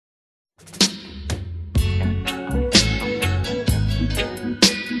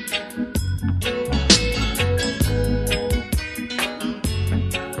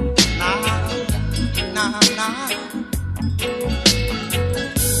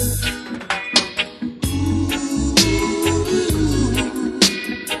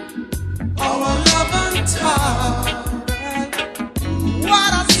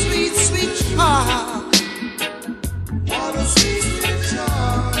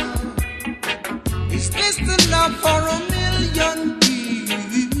love for a million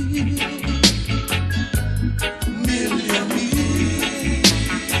years. Million years.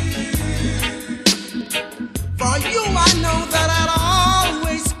 For you I know that I'll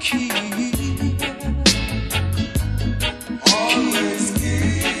always keep. Always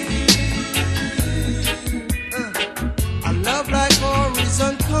keep. A love like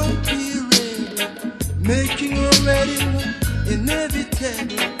horizontal period, making a wedding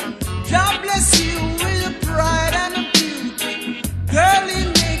inevitable. God bless you with your pride and a beauty. Girl, he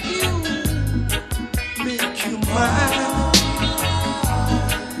make you mine.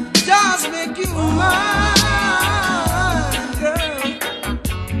 Just make you mine, girl.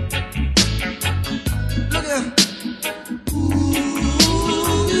 Look at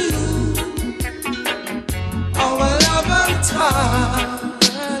our love and time,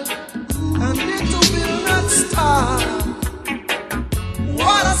 and it will not stop.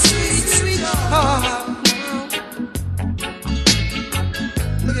 What a sweet, sweet heart.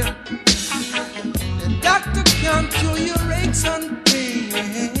 Look at the doctor can't cure your aches and pain.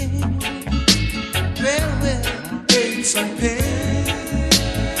 Well, aches and pain.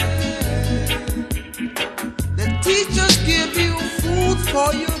 The teachers give you food for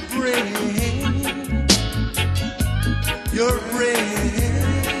your brain. Your brain.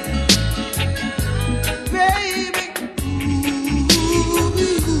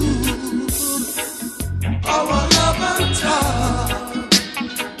 Our love and time,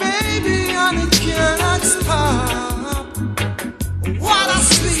 baby, and it cannot stop. What a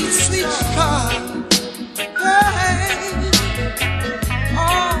sweet, sweet heart. Hey,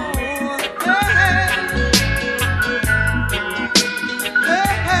 oh, hey,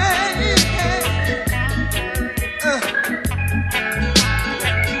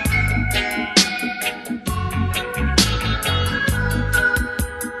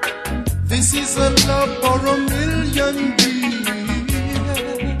 this is a love for a million years.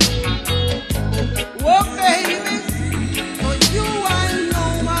 Oh, baby, for you I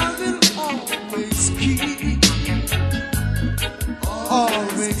know I will always keep.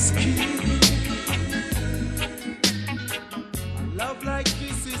 Always keep. A love like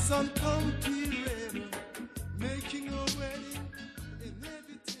this is uncomfortable.